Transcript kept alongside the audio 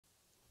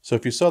So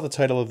if you saw the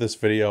title of this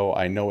video,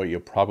 I know what you're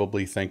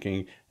probably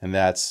thinking, and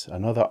that's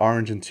another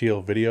orange and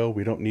teal video.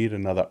 We don't need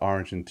another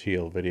orange and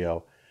teal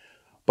video.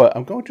 But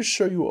I'm going to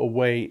show you a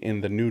way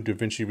in the new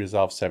Davinci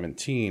Resolve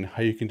 17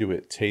 how you can do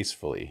it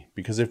tastefully.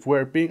 Because if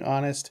we're being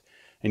honest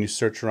and you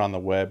search around the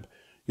web,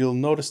 you'll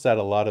notice that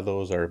a lot of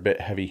those are a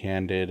bit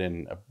heavy-handed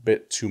and a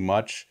bit too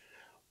much.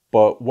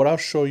 But what I'll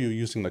show you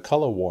using the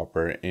color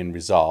warper in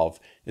Resolve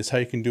is how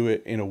you can do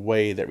it in a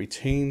way that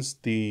retains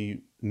the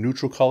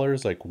neutral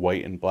colors like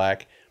white and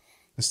black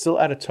and still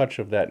add a touch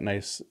of that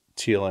nice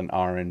teal and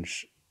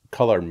orange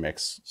color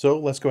mix. So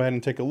let's go ahead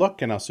and take a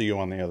look, and I'll see you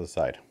on the other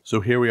side. So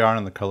here we are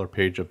on the color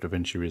page of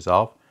Davinci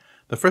Resolve.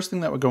 The first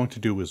thing that we're going to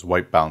do is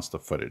white balance the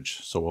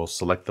footage. So we'll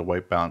select the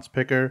white balance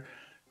picker,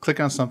 click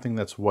on something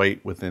that's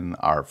white within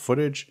our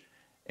footage,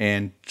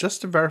 and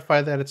just to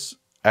verify that it's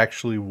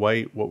actually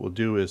white, what we'll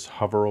do is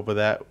hover over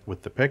that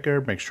with the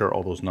picker, make sure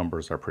all those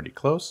numbers are pretty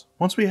close.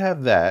 Once we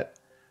have that,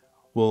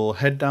 we'll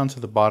head down to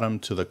the bottom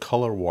to the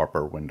color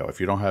warper window. If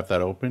you don't have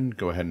that open,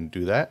 go ahead and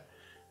do that.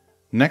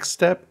 Next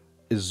step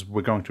is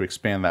we're going to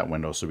expand that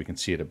window so we can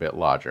see it a bit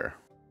larger.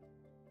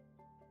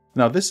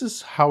 Now this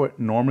is how it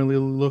normally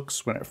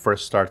looks when it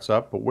first starts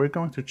up, but we're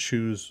going to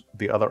choose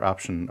the other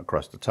option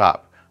across the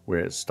top where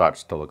it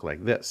starts to look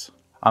like this.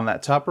 On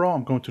that top row,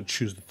 I'm going to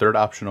choose the third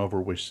option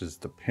over, which is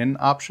the pin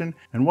option.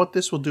 And what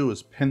this will do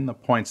is pin the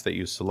points that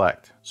you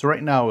select. So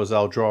right now is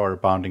I'll draw a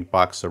bounding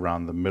box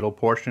around the middle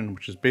portion,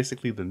 which is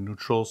basically the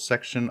neutral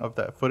section of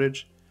that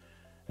footage.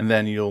 And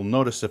then you'll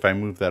notice if I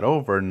move that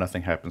over,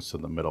 nothing happens to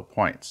the middle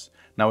points.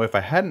 Now, if I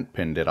hadn't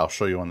pinned it, I'll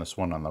show you on this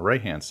one on the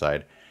right-hand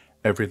side,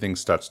 everything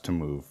starts to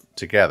move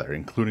together,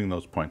 including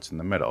those points in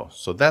the middle.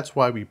 So that's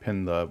why we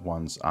pin the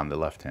ones on the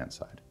left-hand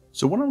side.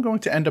 So what I'm going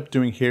to end up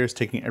doing here is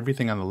taking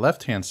everything on the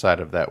left-hand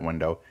side of that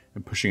window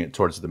and pushing it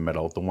towards the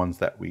middle, the ones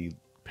that we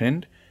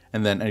pinned,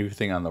 and then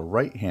everything on the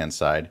right-hand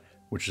side,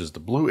 which is the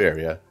blue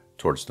area,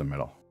 towards the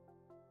middle.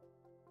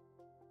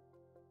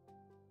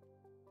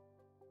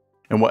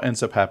 And what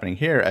ends up happening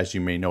here, as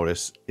you may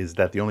notice, is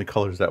that the only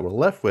colors that we're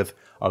left with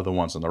are the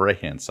ones on the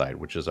right-hand side,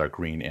 which is our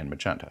green and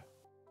magenta.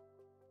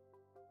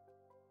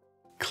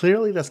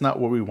 Clearly, that's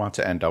not what we want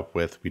to end up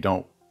with. We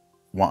don't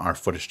want our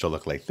footage to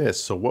look like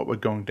this. So what we're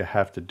going to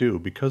have to do,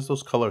 because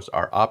those colors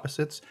are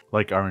opposites,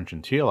 like orange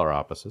and teal are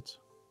opposites,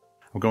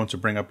 I'm going to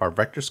bring up our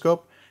vector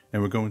scope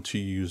and we're going to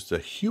use the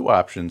hue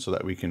option so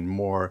that we can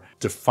more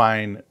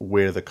define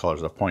where the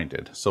colors are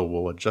pointed. So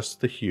we'll adjust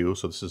the hue.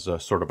 So this is a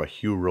sort of a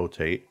hue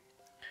rotate.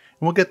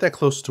 And we'll get that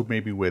close to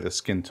maybe where the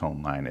skin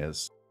tone line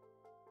is.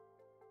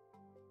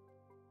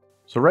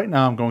 So right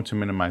now I'm going to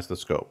minimize the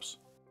scopes.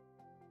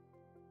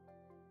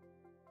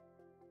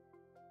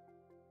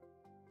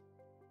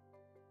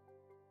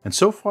 And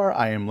so far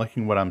I am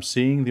liking what I'm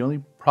seeing. The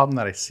only problem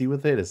that I see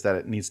with it is that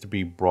it needs to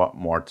be brought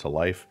more to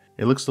life.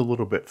 It looks a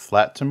little bit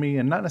flat to me,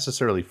 and not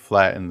necessarily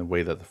flat in the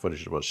way that the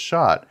footage was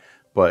shot,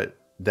 but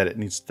that it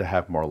needs to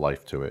have more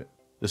life to it.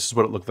 This is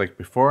what it looked like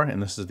before,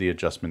 and this is the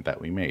adjustment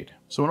that we made.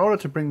 So in order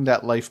to bring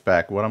that life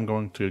back, what I'm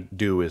going to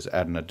do is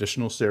add an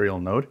additional serial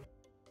node.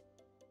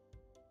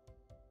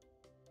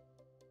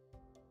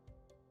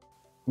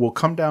 We'll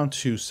come down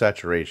to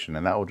saturation,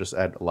 and that will just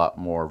add a lot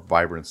more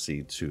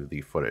vibrancy to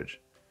the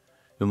footage.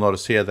 You'll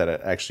notice here that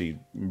it actually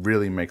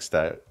really makes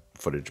that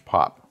footage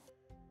pop.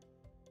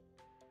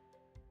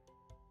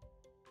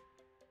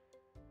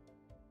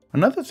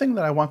 Another thing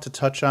that I want to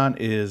touch on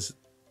is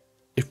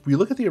if we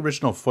look at the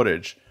original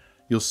footage,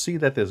 you'll see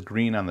that there's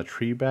green on the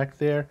tree back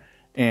there,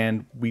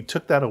 and we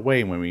took that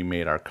away when we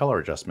made our color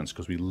adjustments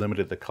because we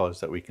limited the colors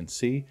that we can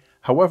see.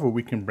 However,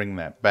 we can bring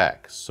that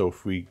back. So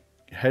if we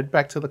head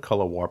back to the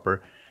color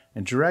warper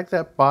and drag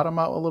that bottom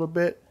out a little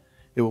bit,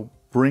 it will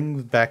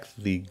bring back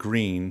the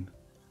green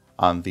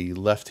on the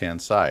left-hand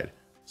side.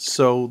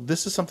 So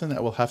this is something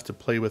that we'll have to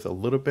play with a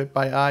little bit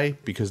by eye,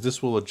 because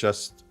this will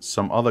adjust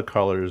some other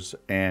colors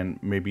and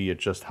maybe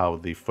adjust how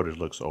the footage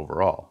looks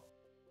overall.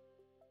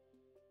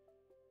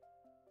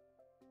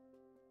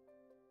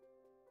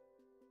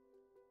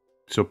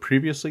 So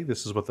previously,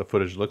 this is what the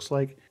footage looks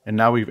like, and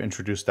now we've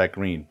introduced that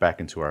green back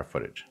into our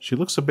footage. She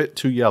looks a bit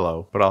too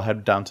yellow, but I'll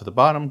head down to the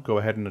bottom, go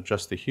ahead and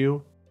adjust the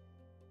hue,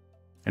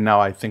 and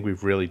now I think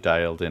we've really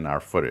dialed in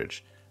our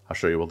footage. I'll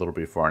show you a little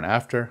before and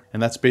after,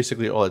 and that's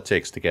basically all it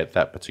takes to get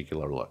that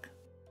particular look.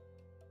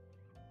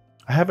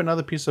 I have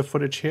another piece of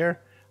footage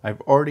here.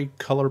 I've already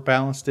color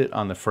balanced it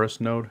on the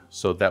first node,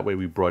 so that way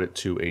we brought it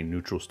to a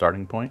neutral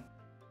starting point.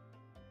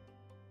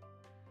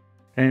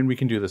 And we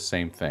can do the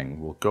same thing.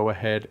 We'll go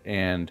ahead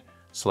and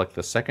select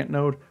the second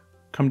node,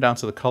 come down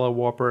to the color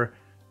warper,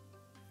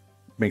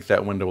 make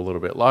that window a little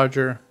bit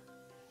larger,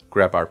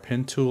 grab our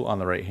pin tool on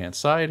the right hand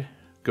side,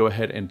 go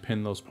ahead and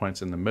pin those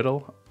points in the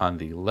middle on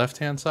the left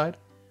hand side.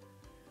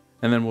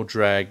 And then we'll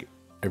drag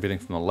everything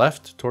from the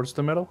left towards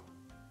the middle,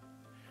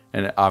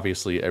 and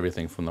obviously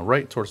everything from the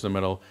right towards the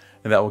middle,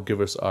 and that will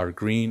give us our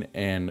green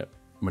and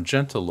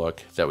magenta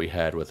look that we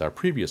had with our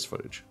previous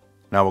footage.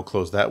 Now we'll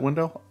close that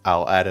window.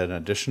 I'll add an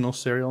additional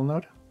serial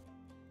node.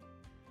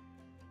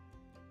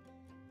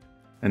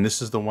 And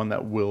this is the one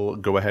that will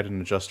go ahead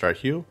and adjust our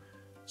hue.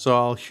 So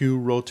I'll hue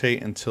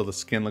rotate until the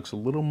skin looks a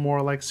little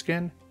more like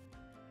skin.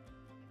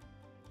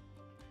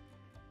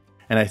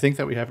 And I think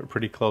that we have it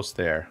pretty close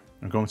there.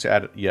 I'm going to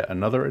add yet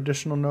another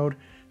additional node,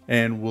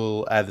 and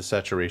we'll add the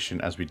saturation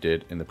as we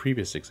did in the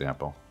previous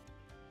example.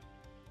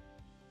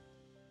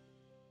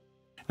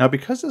 Now,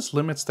 because this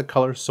limits the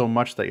color so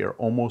much that you're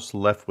almost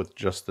left with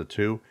just the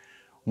two,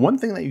 one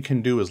thing that you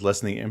can do is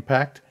lessen the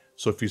impact.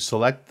 So if you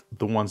select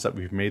the ones that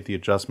we've made the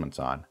adjustments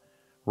on,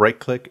 right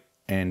click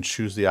and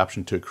choose the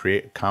option to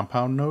create a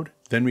compound node,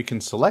 then we can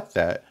select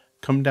that,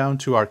 come down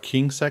to our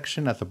keying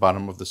section at the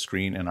bottom of the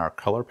screen in our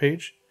color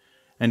page,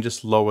 and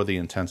just lower the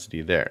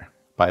intensity there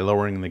by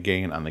lowering the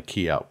gain on the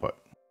key output.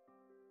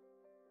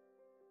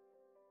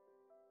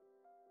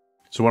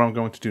 So what I'm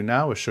going to do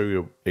now is show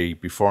you a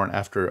before and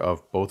after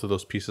of both of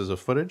those pieces of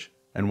footage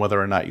and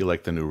whether or not you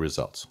like the new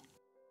results.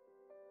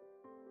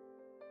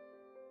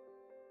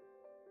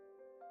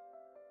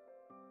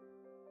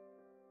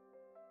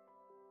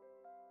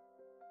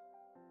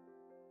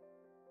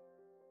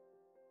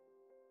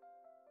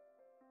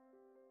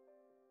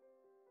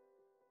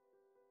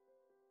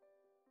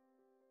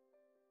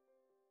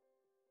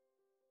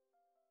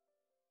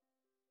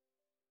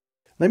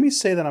 Let me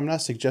say that I'm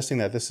not suggesting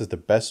that this is the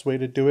best way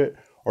to do it,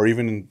 or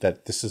even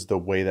that this is the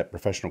way that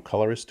professional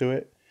colorists do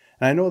it.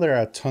 And I know there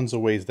are tons of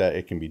ways that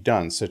it can be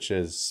done, such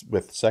as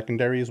with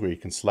secondaries where you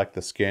can select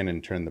the skin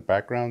and turn the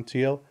background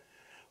teal.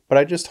 But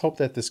I just hope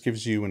that this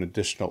gives you an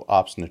additional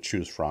option to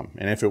choose from.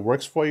 And if it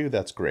works for you,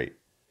 that's great.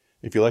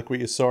 If you like what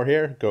you saw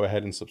here, go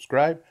ahead and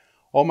subscribe.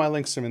 All my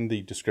links are in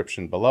the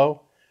description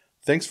below.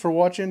 Thanks for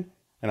watching,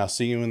 and I'll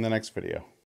see you in the next video.